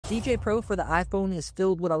Djay Pro for the iPhone is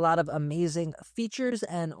filled with a lot of amazing features,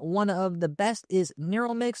 and one of the best is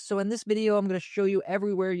Neural Mix. So in this video, I'm going to show you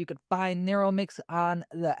everywhere you could find Neural Mix on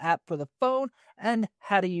the app for the phone and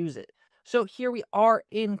how to use it. So here we are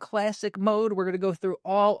in classic mode. We're going to go through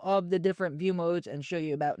all of the different view modes and show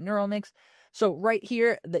you about Neural Mix. So right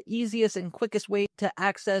here, the easiest and quickest way to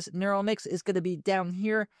access Neural Mix is going to be down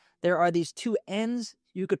here. There are these two ends.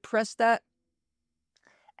 You could press that.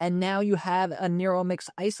 And now you have a Neural Mix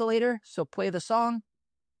isolator. So play the song.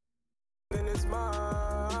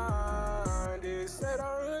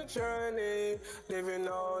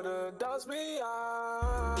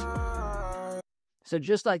 So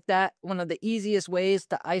just like that, one of the easiest ways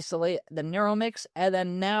to isolate the Neural Mix. And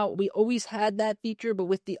then now we always had that feature, but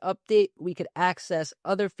with the update, we could access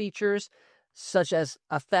other features such as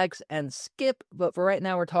effects and skip. But for right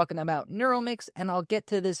now, we're talking about Neural Mix, and I'll get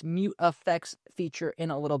to this mute effects feature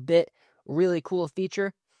in a little bit. Really cool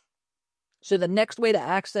feature. So the next way to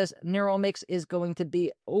access Neural Mix is going to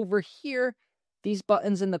be over here. These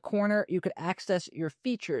buttons in the corner, you could access your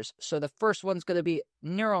features. So the first one's going to be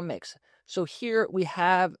Neural Mix. So here we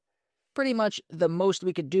have pretty much the most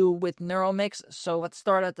we could do with Neural Mix. So let's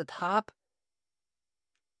start at the top.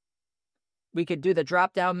 We could do the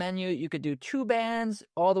drop-down menu. You could do 2 bands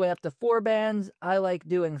all the way up to 4 bands. I like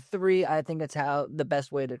doing 3. I think it's the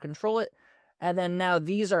best way to control it. And then now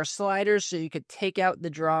these are sliders, so you could take out the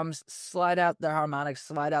drums, slide out the harmonics,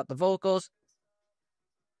 slide out the vocals.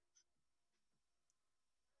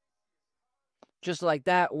 Just like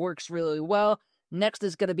that, works really well. Next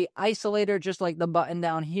is going to be isolator, just like the button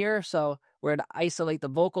down here. So we're going to isolate the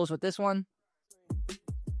vocals with this one.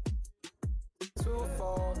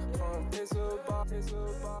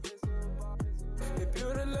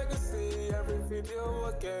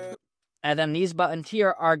 And then these buttons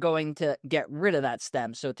here are going to get rid of that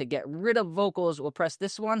stem. So to get rid of vocals, we'll press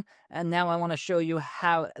this one. And now I want to show you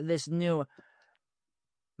how this new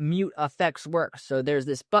mute effects work. So there's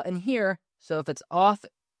this button here. So if it's off,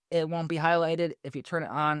 it won't be highlighted. If you turn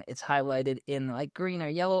it on, it's highlighted in like green or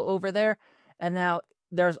yellow over there. And now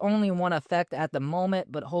there's only one effect at the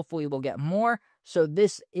moment, but hopefully we'll get more. So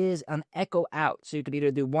this is an echo out. So you could either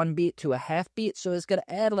do 1 beat to a half beat. So it's going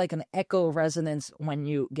to add like an echo resonance when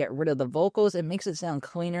you get rid of the vocals. It makes it sound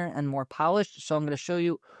cleaner and more polished. So I'm going to show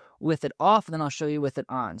you with it off, then I'll show you with it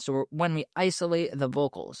on. So when we isolate the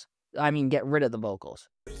vocals, get rid of the vocals.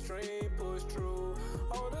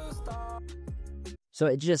 So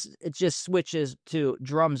it just switches to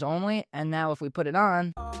drums only. And now if we put it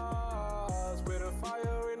on,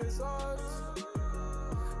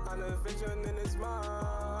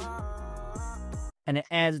 and it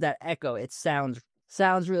adds that echo. It sounds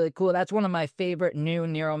really cool. That's one of my favorite new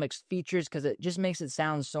Neural Mix features because it just makes it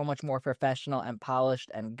sound so much more professional and polished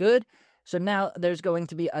and good. So now there's going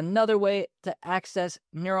to be another way to access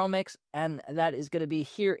Neural Mix, and that is going to be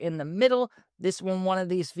here in the middle. This one of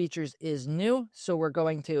these features is new, so we're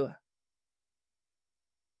going to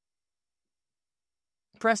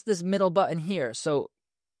press this middle button here. So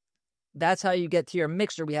that's how you get to your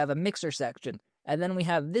mixer. We have a mixer section, and then we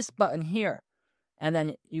have this button here. And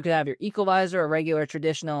then you could have your equalizer, a regular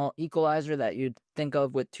traditional equalizer that you'd think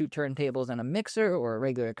of with 2 turntables and a mixer or a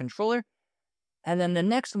regular controller. And then the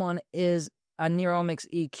next one is a Neural Mix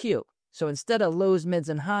EQ. So instead of lows, mids,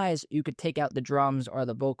 and highs, you could take out the drums or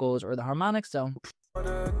the vocals or the harmonics. So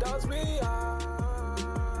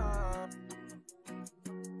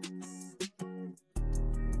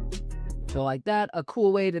like that, a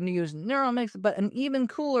cool way to use Neural Mix. But an even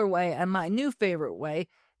cooler way, and my new favorite way,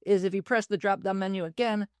 is if you press the drop-down menu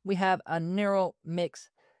again, we have a Neural Mix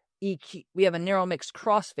EQ. We have a Neural Mix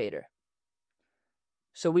crossfader.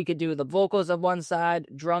 So we could do the vocals of one side,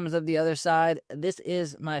 drums of the other side. This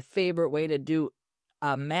is my favorite way to do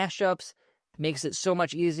mashups. Makes it so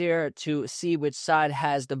much easier to see which side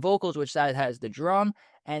has the vocals, which side has the drum,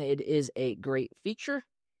 and it is a great feature.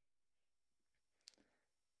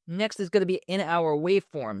 Next is going to be in our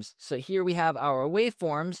waveforms. So here we have our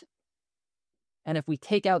waveforms. And if we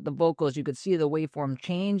take out the vocals, you could see the waveform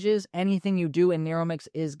changes. Anything you do in Neural Mix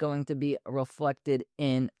is going to be reflected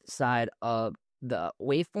inside of the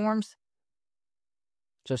waveforms.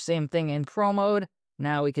 So same thing in Pro mode.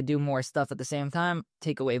 Now we could do more stuff at the same time.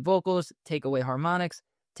 Take away vocals, take away harmonics,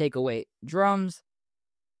 take away drums.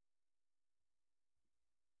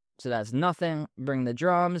 So that's nothing. Bring the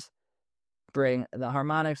drums, bring the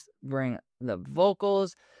harmonics, bring the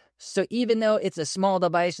vocals. So even though it's a small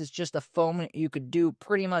device, it's just a phone, you could do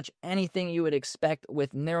pretty much anything you would expect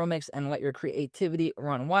with Neural Mix and let your creativity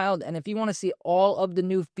run wild. And if you want to see all of the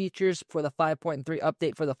new features for the 5.3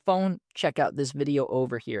 update for the phone, check out this video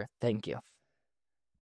over here. Thank you.